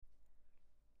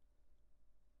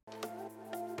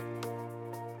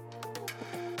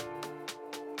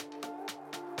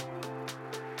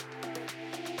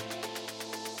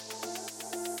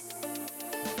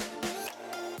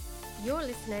You're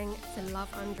listening to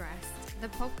Love Undressed, the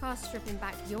podcast stripping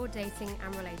back your dating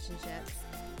and relationships,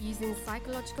 using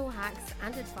psychological hacks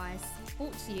and advice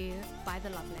brought to you by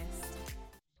The Love List.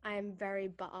 I am very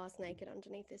butt-ass naked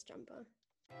underneath this jumper.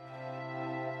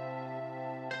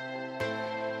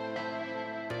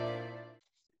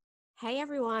 Hey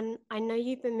everyone, I know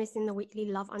you've been missing the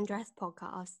weekly Love Undressed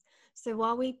podcast. So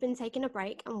while we've been taking a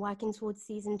break and working towards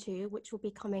season 2, which will be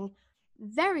coming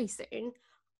very soon,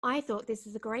 I thought this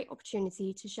was a great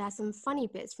opportunity to share some funny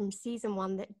bits from season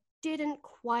 1 that didn't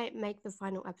quite make the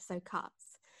final episode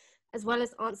cuts, as well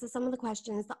as answer some of the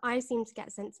questions that I seem to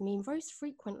get sent to me most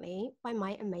frequently by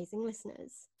my amazing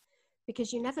listeners.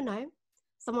 Because you never know,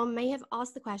 someone may have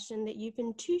asked the question that you've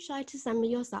been too shy to send me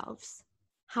yourselves.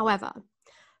 However,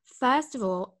 first of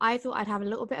all, I thought I'd have a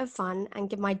little bit of fun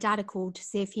and give my dad a call to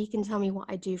see if he can tell me what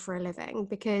I do for a living,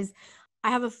 because I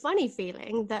have a funny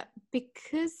feeling that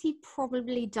because he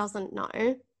probably doesn't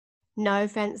know, no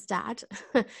offense, Dad,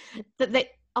 that the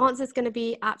answer is going to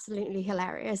be absolutely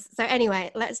hilarious. So anyway,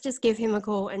 let's just give him a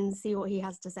call and see what he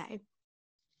has to say.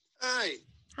 Hey.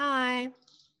 Hi.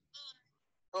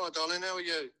 Hi, darling. How are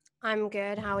you? I'm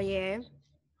good. How are you?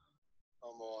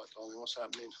 I'm all right, darling. What's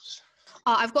happening?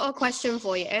 Oh, I've got a question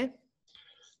for you.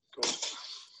 Go on.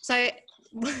 So,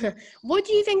 what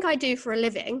do you think I do for a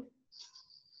living?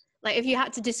 Like, if you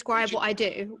had to describe what I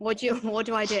do, what do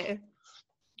I do?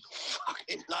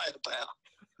 Fucking know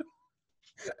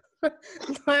about.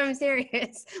 No, I'm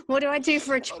serious. What do I do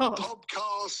for a job? A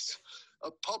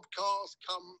podcast,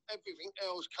 come everything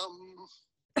else, come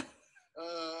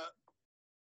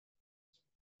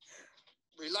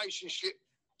relationship,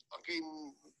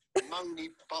 fucking moany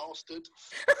bastard.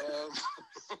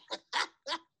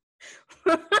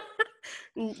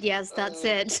 Yes, that's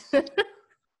it.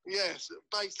 Yes,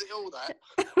 basically all that.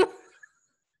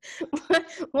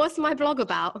 What's my blog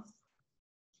about?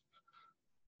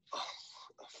 Oh,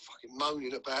 fucking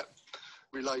moaning about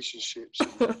relationships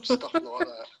and stuff like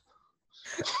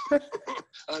that.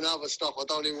 And other stuff I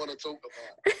don't even want to talk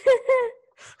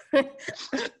about.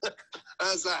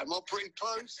 How's that? Am I pretty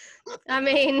close? I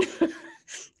mean,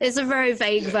 it's a very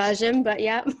vague version, but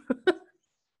yeah.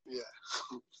 Yeah.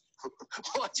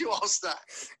 Why'd you ask that?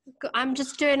 I'm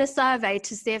just doing a survey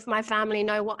to see if my family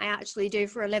know what I actually do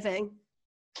for a living.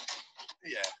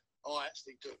 Yeah, I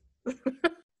actually do.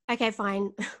 Okay,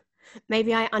 fine.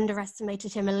 Maybe I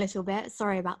underestimated him a little bit.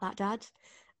 Sorry about that, Dad.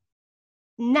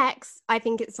 Next, I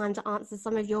think it's time to answer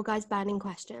some of your guys' burning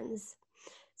questions.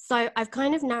 So I've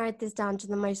kind of narrowed this down to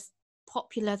the most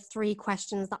popular 3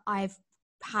 questions that I've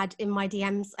had in my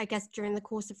DMs, I guess, during the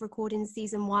course of recording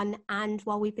season 1 and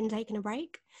while we've been taking a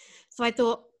break. So I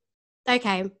thought,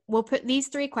 okay, we'll put these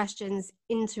 3 questions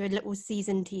into a little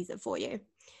season teaser for you.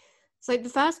 So the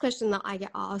first question that I get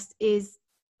asked is,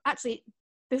 actually,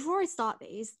 before I start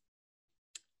these,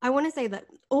 I want to say that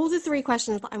all the 3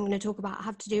 questions that I'm going to talk about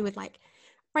have to do with like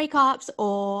breakups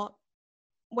or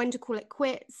when to call it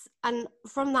quits. And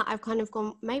from that, I've kind of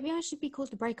gone, maybe I should be called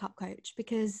the breakup coach,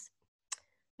 because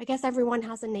I guess everyone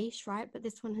has a niche, right? But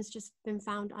this one has just been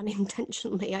found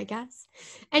unintentionally, I guess.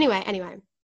 Anyway.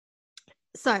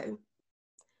 So,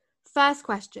 first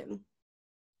question.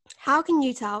 How can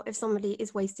you tell if somebody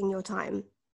is wasting your time?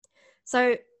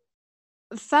 So,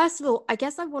 first of all, I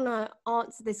guess I want to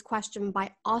answer this question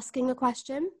by asking a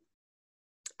question.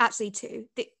 Actually, 2.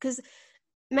 Because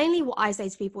mainly what I say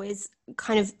to people is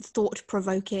kind of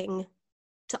thought-provoking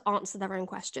to answer their own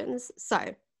questions.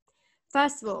 So,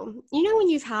 first of all, you know when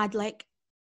you've had like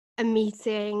a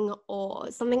meeting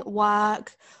or something at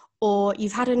work, or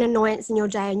you've had an annoyance in your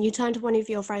day and you turn to one of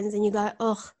your friends and you go,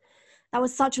 ugh, that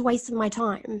was such a waste of my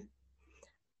time.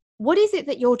 What is it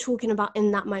that you're talking about in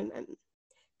that moment?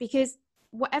 Because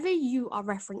whatever you are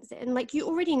referencing, like you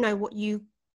already know what you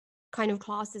kind of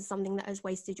class as something that has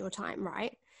wasted your time,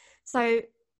 right? So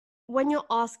when you're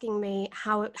asking me,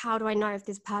 how do I know if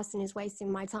this person is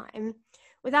wasting my time?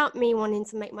 Without me wanting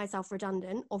to make myself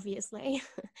redundant, obviously,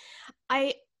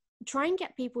 I try and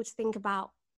get people to think about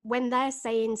when they're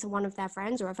saying to one of their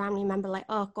friends or a family member, like,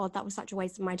 oh God, that was such a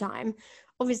waste of my time.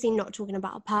 Obviously not talking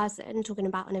about a person, talking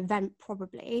about an event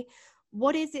probably.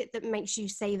 What is it that makes you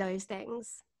say those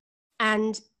things?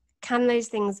 And can those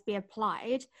things be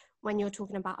applied when you're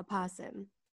talking about a person?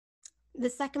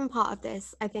 The second part of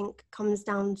this, I think, comes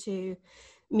down to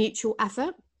mutual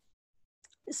effort.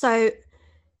 So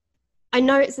I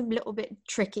know it's a little bit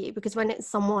tricky because when it's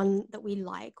someone that we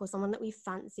like or someone that we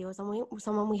fancy or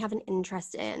someone we have an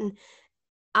interest in,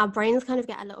 our brains kind of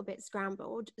get a little bit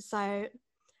scrambled. So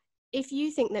if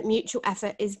you think that mutual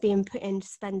effort is being put in to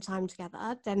spend time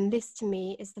together, then this to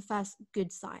me is the first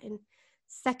good sign.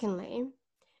 Secondly,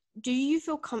 do you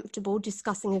feel comfortable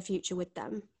discussing a future with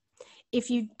them? If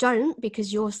you don't,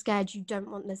 because you're scared you don't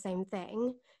want the same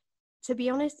thing, to be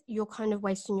honest, you're kind of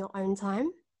wasting your own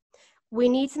time. We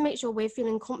need to make sure we're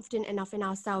feeling confident enough in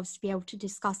ourselves to be able to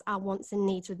discuss our wants and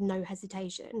needs with no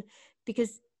hesitation.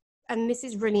 Because, and this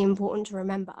is really important to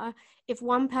remember, if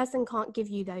one person can't give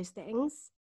you those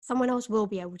things, someone else will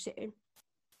be able to.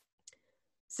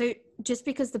 So just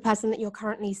because the person that you're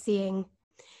currently seeing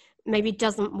maybe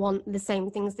doesn't want the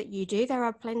same things that you do, there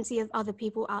are plenty of other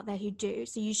people out there who do.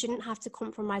 So you shouldn't have to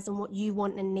compromise on what you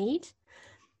want and need.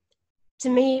 To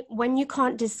me, when you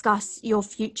can't discuss your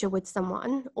future with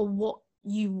someone or what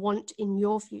you want in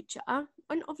your future,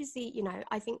 and obviously, you know,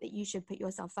 I think that you should put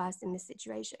yourself first in this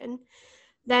situation,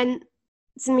 then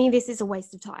to me, this is a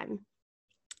waste of time.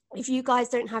 If you guys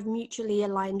don't have mutually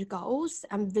aligned goals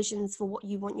and visions for what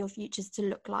you want your futures to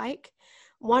look like,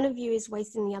 one of you is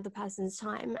wasting the other person's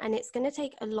time. And it's going to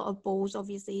take a lot of balls,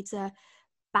 obviously, to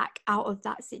back out of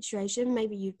that situation.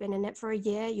 Maybe you've been in it for a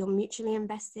year, you're mutually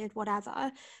invested,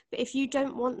 whatever. But if you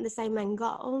don't want the same end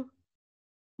goal,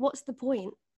 what's the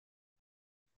point?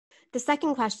 The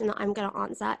second question that I'm going to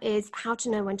answer is how to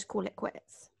know when to call it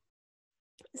quits.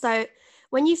 So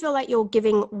when you feel like you're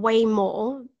giving way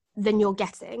more than you're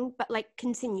getting, but like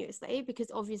continuously, because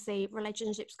obviously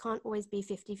relationships can't always be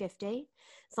 50-50.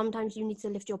 Sometimes you need to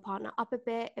lift your partner up a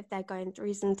bit if they're going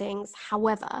through some things.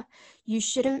 However, you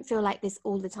shouldn't feel like this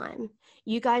all the time.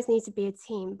 You guys need to be a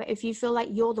team, but if you feel like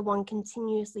you're the one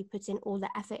continuously putting all the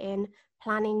effort in,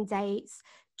 planning dates,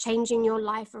 changing your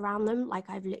life around them, like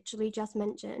I've literally just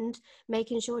mentioned,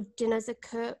 making sure dinners are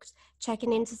cooked,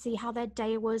 checking in to see how their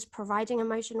day was, providing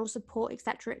emotional support,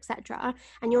 etc.,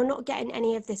 and you're not getting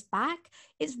any of this back,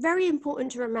 it's very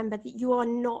important to remember that you are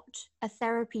not a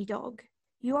therapy dog.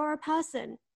 You are a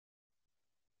person.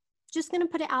 Just going to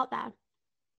put it out there.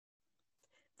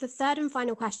 The third and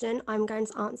final question I'm going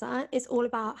to answer is all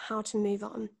about how to move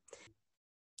on.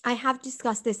 I have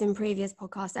discussed this in previous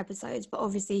podcast episodes, but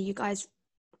obviously you guys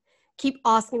keep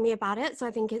asking me about it, so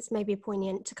I think it's maybe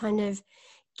poignant to kind of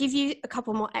give you a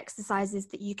couple more exercises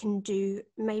that you can do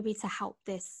maybe to help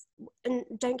this. And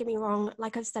don't get me wrong,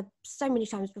 like I've said so many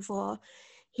times before,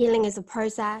 healing is a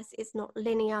process. It's not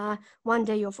linear. One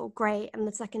day you'll feel great and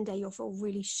the second day you'll feel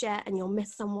really shit and you'll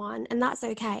miss someone, and that's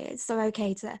okay. It's so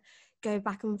okay to go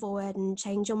back and forward and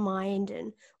change your mind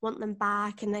and want them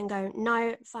back and then go,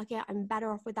 no, fuck it, I'm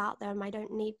better off without them, I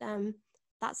don't need them.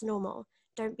 That's normal.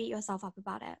 Don't beat yourself up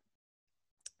about it.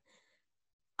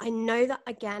 I know that,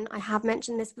 again, I have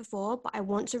mentioned this before, but I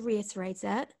want to reiterate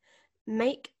it.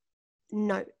 Make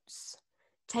notes.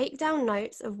 Take down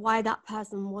notes of why that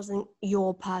person wasn't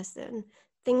your person,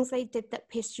 things they did that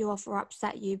pissed you off or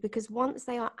upset you, because once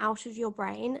they are out of your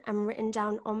brain and written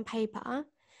down on paper,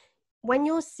 when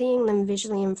you're seeing them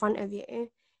visually in front of you,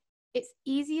 it's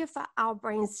easier for our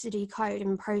brains to decode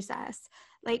and process.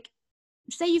 Like,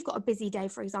 say you've got a busy day,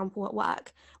 for example, at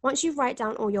work. Once you write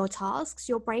down all your tasks,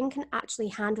 your brain can actually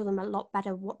handle them a lot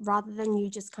better rather than you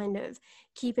just kind of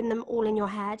keeping them all in your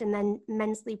head and then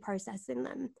mentally processing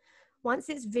them. Once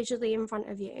it's visually in front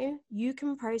of you, you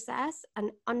can process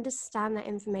and understand that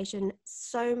information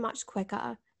so much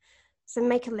quicker. So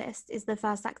make a list is the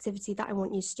first activity that I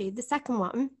want you to do. The second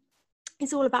one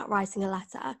is all about writing a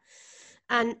letter.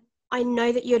 And I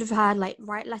know that you'd have heard like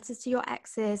write letters to your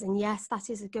exes, and yes, that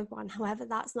is a good one. However,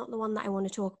 that's not the one that I want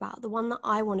to talk about. The one that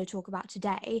I want to talk about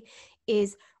today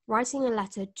is writing a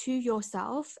letter to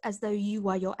yourself as though you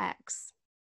were your ex.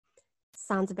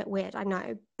 Sounds a bit weird, I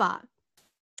know, but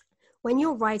when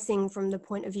you're writing from the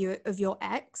point of view of your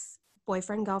ex,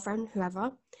 boyfriend, girlfriend,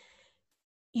 whoever,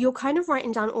 you're kind of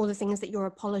writing down all the things that you're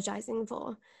apologizing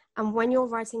for. And when you're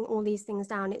writing all these things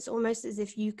down, it's almost as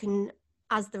if you can,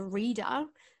 as the reader,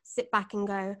 sit back and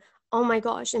go, oh my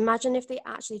gosh, imagine if they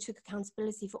actually took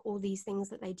accountability for all these things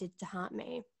that they did to hurt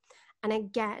me. And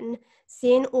again,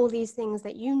 seeing all these things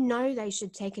that you know they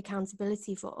should take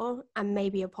accountability for and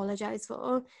maybe apologize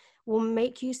for will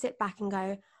make you sit back and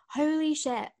go, holy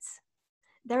shit,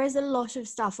 there is a lot of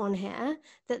stuff on here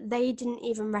that they didn't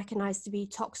even recognize to be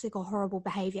toxic or horrible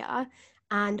behavior.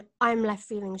 And I'm left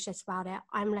feeling shit about it.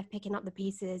 I'm left picking up the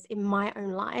pieces in my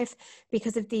own life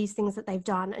because of these things that they've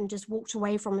done and just walked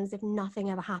away from as if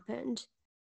nothing ever happened.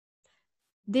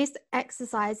 This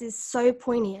exercise is so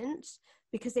poignant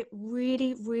because it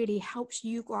really, really helps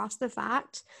you grasp the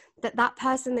fact that that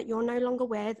person that you're no longer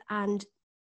with, and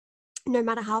no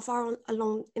matter how far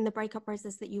along in the breakup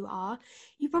process that you are,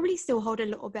 you probably still hold a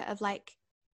little bit of like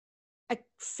a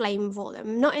flame for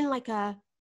them, not in like a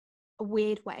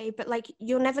weird way, but like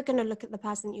you're never going to look at the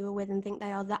person you were with and think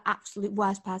they are the absolute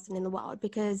worst person in the world,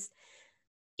 because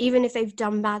even if they've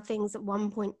done bad things at one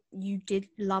point, you did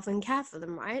love and care for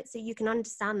them, right? So you can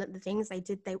understand that the things they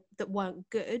did that weren't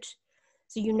good,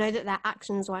 so you know that their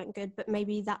actions weren't good, but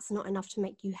maybe that's not enough to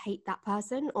make you hate that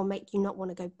person or make you not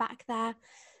want to go back there.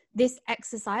 This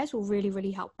exercise will really, really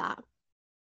help that.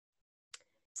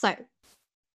 So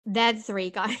they're the 3,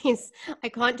 guys. I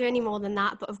can't do any more than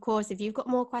that, but of course, if you've got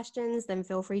more questions, then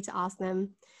feel free to ask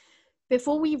them.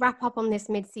 Before we wrap up on this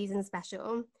mid-season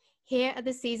special, here are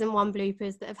the season 1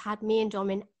 bloopers that have had me and Dom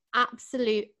in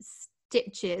absolute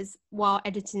stitches while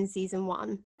editing season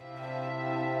 1.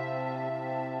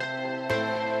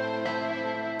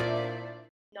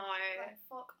 No. Like,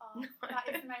 fuck off. No. That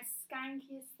is the most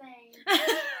skankiest thing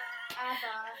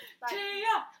ever. Like,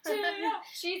 Tia.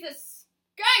 She's a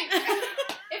skank.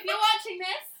 If you're watching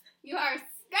this, you are a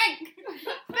skank.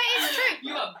 But it's true.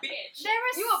 You a bitch. There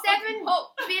are 7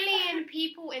 billion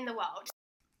people in the world.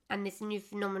 And this new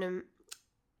phenomenon.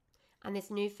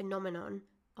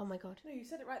 Oh my god. No, you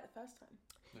said it right the first time.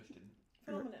 No, she didn't.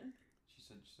 Phenomenon.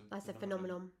 She said I said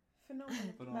phenomenon.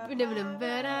 Phenomenon.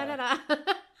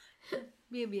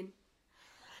 Bien.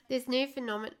 This new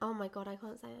phenomenon. Oh my god, I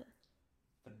can't say it.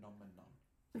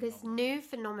 This new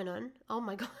phenomenon. Oh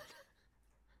my god.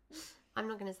 I'm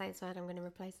not going to say this word. I'm going to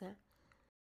replace it.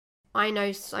 I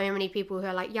know so many people who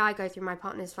are like, yeah, I go through my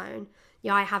partner's phone.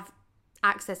 Yeah, I have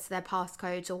access to their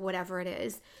passcodes or whatever it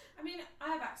is. I mean, I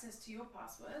have access to your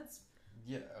passwords.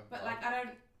 Yeah. But like,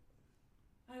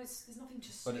 there's nothing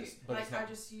to snoop. Like, I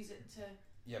just use it to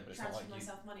transfer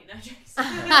myself money. No jokes.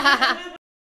 I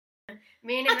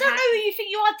don't know who you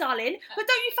think you are, darling, but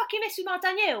don't you fucking mess with my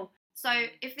Danielle. So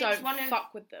if it's Don't one of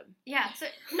fuck with them. yeah, so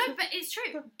no, but it's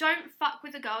true. Don't fuck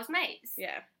with a girl's mates.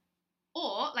 Yeah.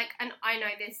 Or like, and I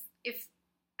know this, if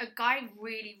a guy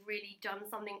really, really done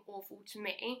something awful to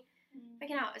me,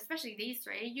 picking out, especially these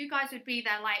 3, you guys would be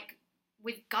there like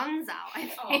with guns out. I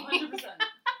think. Oh, 100%.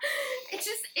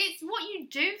 It's what you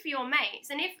do for your mates,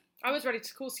 and if I was ready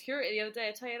to call security the other day,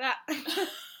 I tell you that.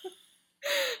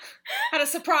 Had a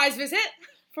surprise visit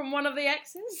from one of the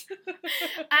exes.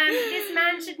 this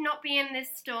man should not be in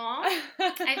this store.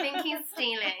 I think he's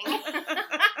stealing.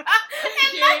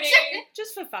 Imagine.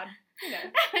 Just for fun, you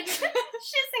know. Shits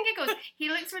and giggles. He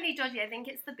looks really dodgy. I think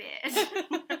it's the beard.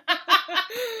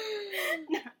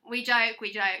 No, we joke.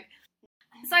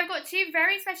 So I've got 2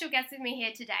 very special guests with me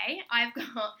here today. I've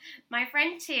got my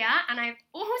friend Tia, and I've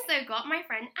also got my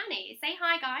friend Annie. Say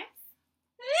hi, guys.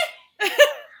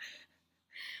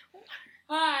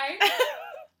 Hi.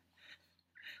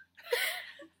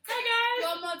 Hi, guys.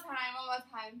 One more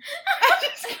time.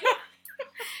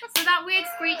 So that weird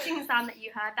screeching sound that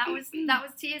you heard, that was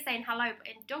Tia saying hello, but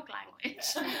in dog language.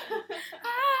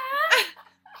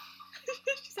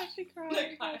 She's actually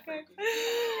crying. Okay.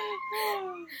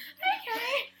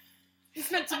 This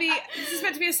is meant to be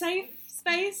a safe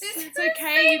space. It's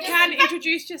okay. You can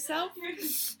introduce yourself.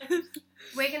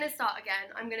 We're gonna start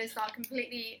again. I'm gonna start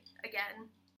completely again.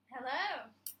 Hello.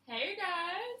 Hey,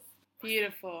 guys.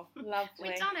 Beautiful. Lovely.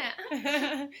 We've done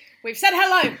it. We've said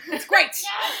hello. It's great.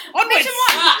 Yes. Onwards.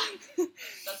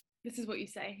 This is what you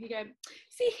say. You go,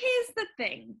 see, here's the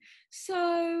thing.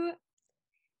 So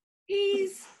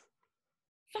he's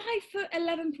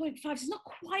 5'11.5". He's not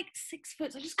quite 6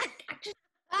 foot. So I just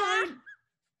don't.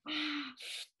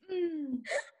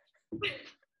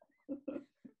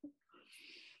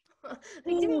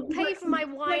 They didn't pay for my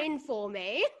wine for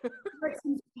me.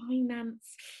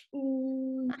 Finance.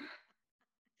 Ooh.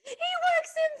 He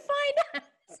works in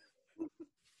finance.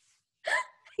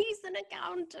 He's an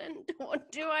accountant.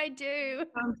 What do I do?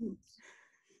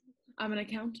 I'm an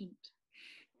accountant.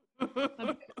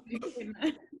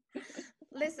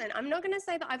 Listen, I'm not going to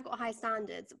say that I've got high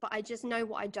standards, but I just know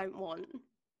what I don't want.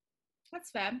 That's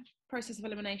fair. Process of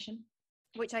elimination.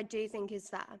 Which I do think is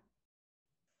fair.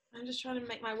 I'm just trying to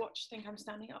make my watch think I'm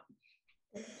standing up.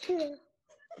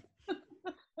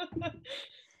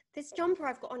 This jumper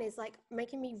I've got on is like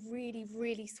making me really,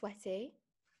 really sweaty.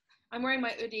 I'm wearing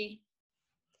my hoodie.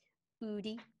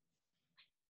 Oodie.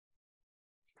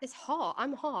 It's hot.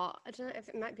 I'm hot. I don't know if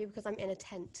it might be because I'm in a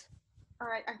tent.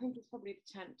 Alright, I think it's probably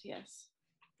the tent, yes.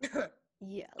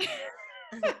 Yeah.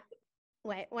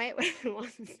 Wait, one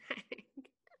sec.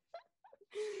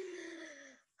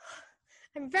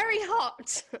 I'm very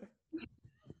hot.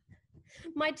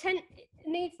 My tent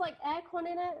needs like aircon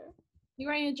in it.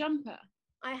 You're wearing a jumper?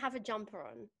 I have a jumper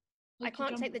on. Like I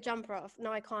can't take the jumper off.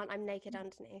 No, I can't. I'm naked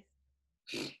underneath.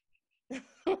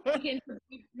 Make it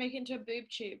into a boob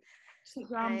tube. Just take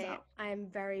your arms out. I am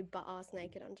very butt-ass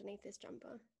naked underneath this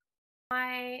jumper.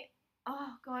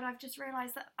 Oh God, I've just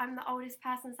realised that I'm the oldest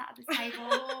person sat at this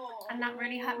table and that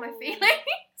really hurt my feelings.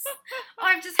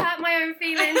 I've just hurt my own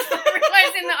feelings for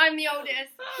realising that I'm the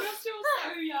oldest. You're still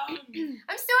so young.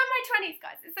 I'm still in my 20s,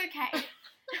 guys. It's okay.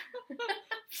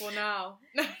 For now.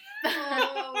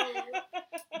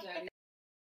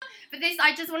 But this,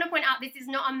 I just want to point out, this is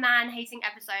not a man-hating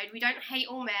episode. We don't hate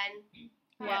all men.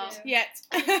 Well, Yet.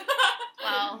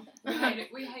 well,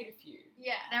 we hate a few.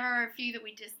 Yeah. there are a few that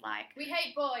we dislike. We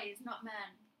hate boys, not men.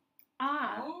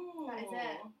 Ah, Oh. That is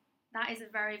it. that is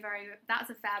a very, very, that's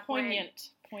a fair point.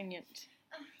 Poignant.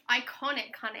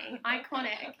 Iconic, honey.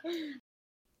 Iconic.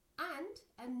 And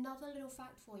another little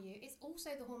fact for you, it's also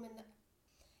the hormone that...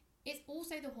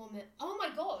 Oh my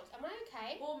god, am I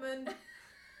okay? Hormone.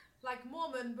 Like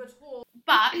Mormon, but whore.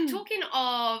 But talking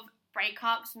of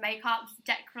breakups, makeups,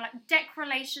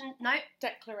 declarations.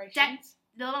 Declarations.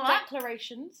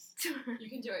 Declarations. You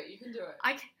can do it. You can do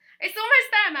it. It's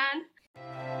almost there,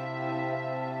 man.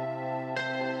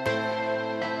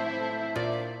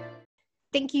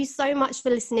 Thank you so much for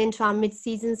listening to our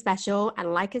mid-season special.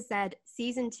 And like I said,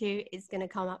 season 2 is going to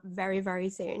come up very, very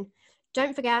soon.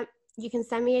 Don't forget, you can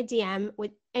send me a DM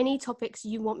with any topics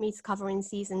you want me to cover in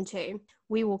season 2.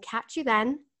 We will catch you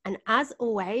then. And as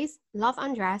always, Love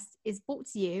Undressed is brought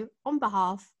to you on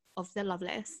behalf of the Love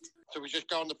List. So we just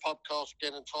go on the podcast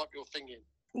again and type your thing in.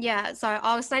 Yeah, so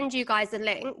I'll send you guys a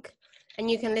link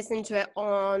and you can listen to it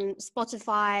on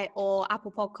Spotify or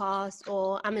Apple Podcasts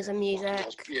or Amazon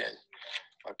Music. Yeah.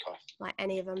 Okay. Like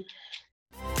any of them.